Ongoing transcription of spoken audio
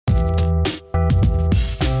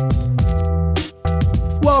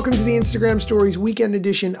Welcome to the Instagram Stories Weekend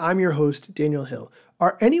Edition. I'm your host, Daniel Hill.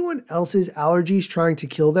 Are anyone else's allergies trying to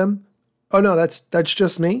kill them? Oh no, that's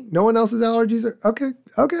just me. No one else's allergies are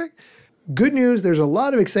okay. Good news, there's a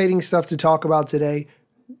lot of exciting stuff to talk about today.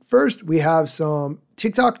 First, we have some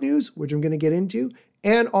TikTok news, which I'm going to get into,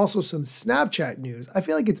 and also some Snapchat news. I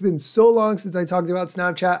feel like it's been so long since I talked about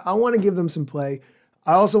Snapchat. I want to give them some play.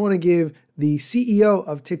 I also want to give the CEO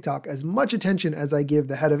of TikTok as much attention as I give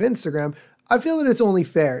the head of Instagram. I feel that it's only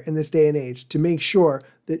fair in this day and age to make sure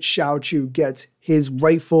that Shou Chew gets his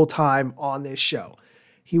rightful time on this show.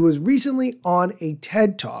 He was recently on a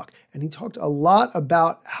TED Talk, and he talked a lot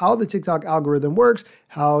about how the TikTok algorithm works,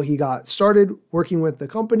 how he got started working with the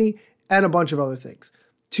company, and a bunch of other things.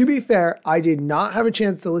 To be fair, I did not have a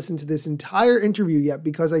chance to listen to this entire interview yet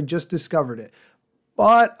because I just discovered it.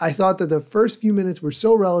 But I thought that the first few minutes were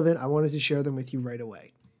so relevant, I wanted to share them with you right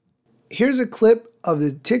away. Here's a clip of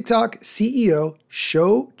the TikTok CEO,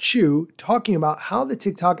 Shou Chew, talking about how the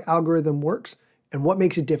TikTok algorithm works and what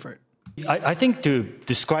makes it different. I think to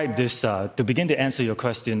describe this, to begin to answer your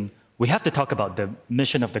question, we have to talk about the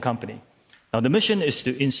mission of the company. Now, the mission is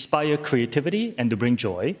to inspire creativity and to bring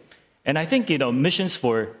joy. And I think, missions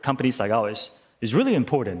for companies like ours is really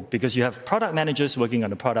important because you have product managers working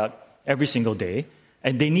on a product every single day,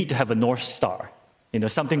 and they need to have a North Star,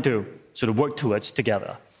 something to sort of work towards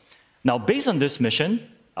together. Now, based on this mission,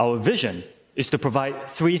 our vision is to provide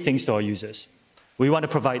three things to our users. We want to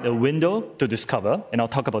provide a window to discover, and I'll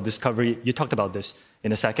talk about discovery. You talked about this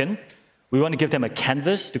in a second. We want to give them a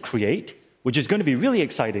canvas to create, which is going to be really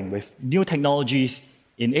exciting with new technologies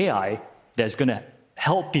in AI that's going to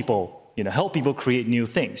help people create new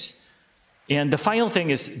things. And the final thing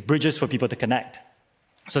is bridges for people to connect.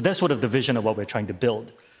 So that's sort of the vision of what we're trying to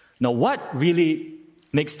build. Now, what really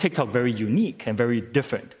makes TikTok very unique and very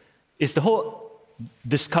different is the whole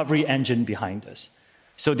discovery engine behind us.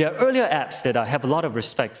 So there are earlier apps that I have a lot of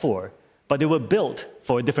respect for, but they were built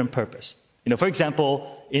for a different purpose. For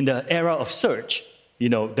example, in the era of search,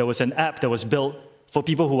 there was an app that was built for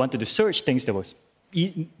people who wanted to search things that was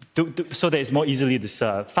so that it's more easily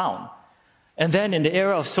found. And then in the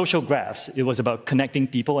era of social graphs, it was about connecting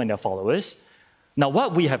people and their followers. Now,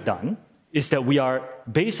 what we have done is that we are,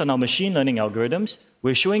 based on our machine learning algorithms,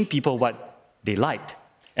 we're showing people what they liked.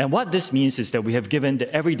 And what this means is that we have given the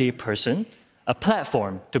everyday person a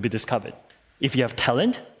platform to be discovered. If you have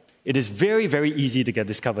talent, it is very, very easy to get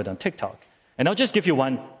discovered on TikTok. And I'll just give you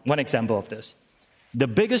one example of this. The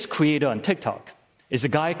biggest creator on TikTok is a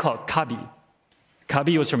guy called Kabi.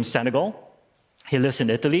 Kabi was from Senegal. He lives in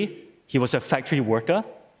Italy. He was a factory worker.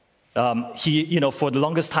 He, for the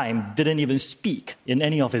longest time, didn't even speak in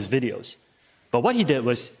any of his videos. But what he did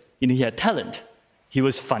was, he had talent. He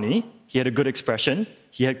was funny. He had a good expression.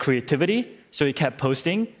 He had creativity. So he kept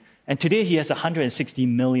posting. And today he has 160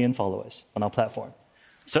 million followers on our platform.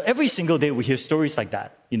 So every single day we hear stories like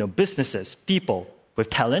that, businesses, people with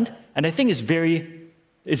talent. And I think it's very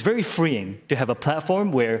freeing to have a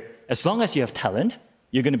platform where as long as you have talent,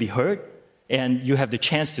 you're going to be heard and you have the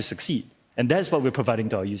chance to succeed. And that's what we're providing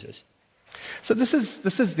to our users. So this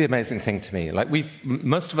is the amazing thing to me. Like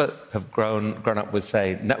most of us have grown up with,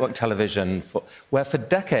 say, network television, where for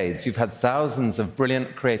decades you've had thousands of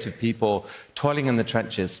brilliant, creative people toiling in the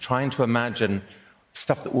trenches, trying to imagine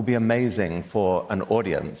stuff that will be amazing for an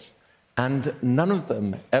audience, and none of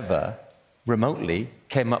them ever remotely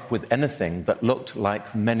came up with anything that looked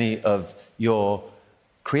like many of your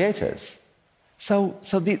creators. So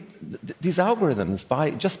these algorithms,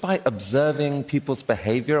 just by observing people's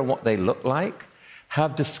behavior and what they look like,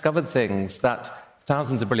 have discovered things that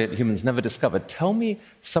thousands of brilliant humans never discovered. Tell me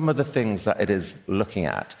some of the things that it is looking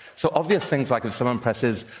at. So obvious things like if someone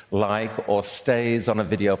presses like or stays on a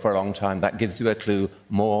video for a long time, that gives you a clue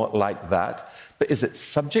more like that. But is it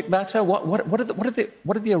subject matter? What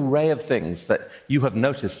are the array of things that you have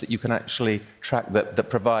noticed that you can actually track that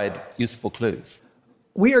provide useful clues?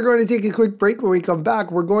 We are going to take a quick break. When we come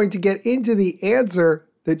back, we're going to get into the answer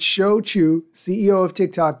that Shou Chew, CEO of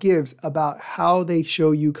TikTok, gives about how they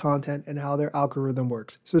show you content and how their algorithm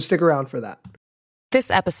works. So stick around for that.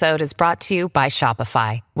 This episode is brought to you by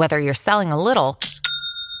Shopify. Whether you're selling a little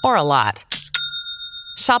or a lot,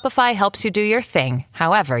 Shopify helps you do your thing,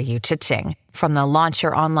 however you cha-ching. From the launch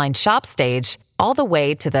your online shop stage, all the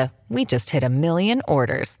way to the we just hit 1 million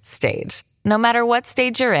orders stage. No matter what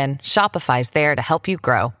stage you're in, Shopify's there to help you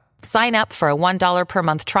grow. Sign up for a $1 per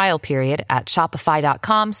month trial period at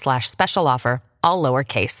shopify.com/special offer, all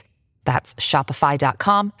lowercase. That's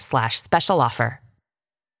shopify.com/special offer.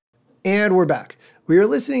 And we're back. We are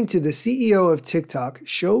listening to the CEO of TikTok,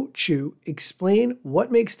 Shou Chew, explain what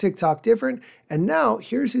makes TikTok different, and now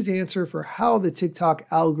here's his answer for how the TikTok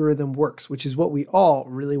algorithm works, which is what we all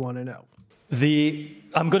really want to know.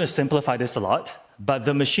 I'm going to simplify this a lot, but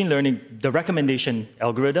the machine learning, the recommendation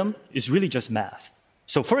algorithm is really just math.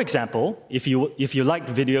 So for example, if you liked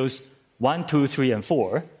videos 1, 2, 3, and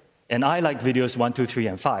 4, and I liked videos 1, 2, 3,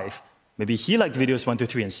 and 5, maybe he liked videos 1, 2,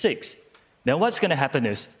 3, and 6, then what's going to happen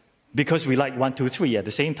is, because we like 1, 2, 3 at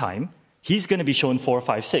the same time, he's going to be shown 4,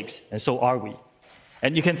 5, 6, and so are we.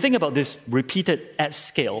 And you can think about this repeated at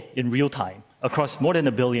scale in real time across more than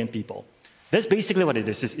 1 billion people. That's basically what it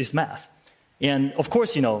is math. And of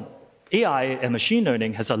course, AI and machine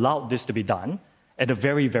learning has allowed this to be done at a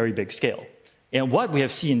very, very big scale. And what we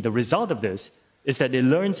have seen, the result of this, is that it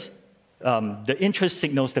learns the interest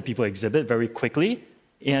signals that people exhibit very quickly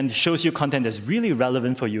and shows you content that's really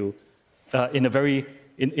relevant for you in a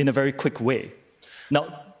very quick way. Now,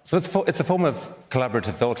 so it's a form of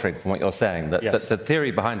collaborative filtering from what you're saying. Yes. The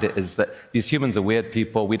theory behind it is that these humans are weird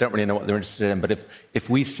people. We don't really know what they're interested in. But if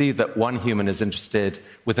we see that one human is interested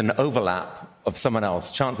with an overlap of someone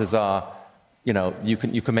else, chances are, you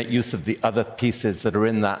can make use of the other pieces that are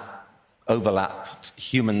in that overlapped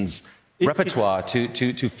humans' repertoire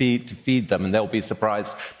to feed them, and they'll be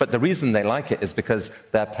surprised. But the reason they like it is because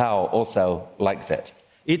their pal also liked it.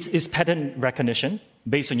 It's pattern recognition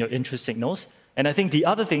based on your interest signals. And I think the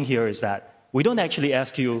other thing here is that we don't actually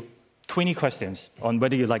ask you 20 questions on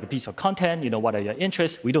whether you like a piece of content, what are your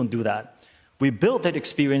interests. We don't do that. We build that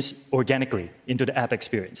experience organically into the app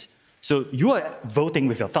experience. So you are voting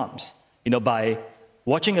with your thumbs, by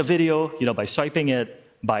watching a video, by swiping it,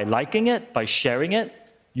 by liking it, by sharing it.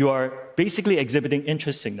 You are basically exhibiting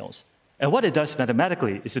interest signals. And what it does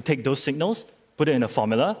mathematically is to take those signals, put it in a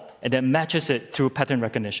formula, and then matches it through pattern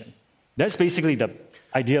recognition. That's basically the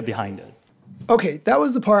idea behind it. Okay, that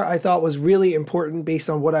was the part I thought was really important based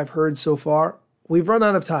on what I've heard so far. We've run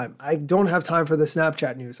out of time. I don't have time for the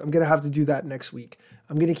Snapchat news. I'm going to have to do that next week.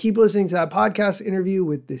 I'm going to keep listening to that podcast interview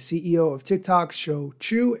with the CEO of TikTok, Shou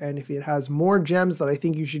Chew, and if it has more gems that I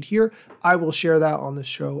think you should hear, I will share that on the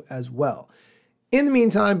show as well. In the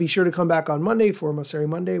meantime, be sure to come back on Monday for Mosseri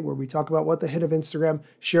Monday, where we talk about what the head of Instagram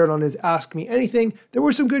shared on his Ask Me Anything. There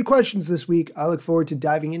were some good questions this week. I look forward to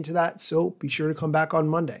diving into that, so be sure to come back on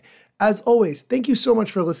Monday. As always, thank you so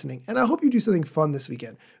much for listening, and I hope you do something fun this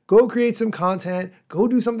weekend. Go create some content, go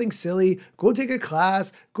do something silly, go take a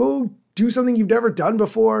class, go do something you've never done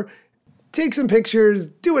before, take some pictures,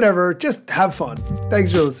 do whatever, just have fun.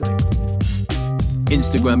 Thanks for listening.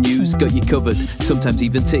 Instagram news got you covered, sometimes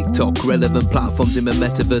even TikTok. Relevant platforms in the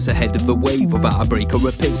metaverse ahead of the wave. Without a break or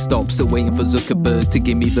a pit stop, still waiting for Zuckerberg to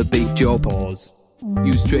give me the big job. Pause.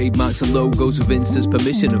 Use trademarks and logos with Insta's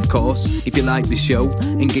permission, of course. If you like the show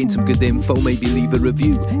and gain some good info, maybe leave a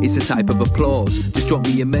review. It's a type of applause. Just drop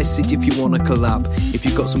me a message if you want to collab. If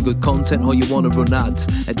you've got some good content or you want to run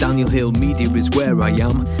ads, at Daniel Hill Media is where I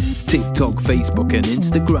am. TikTok, Facebook and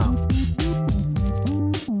Instagram.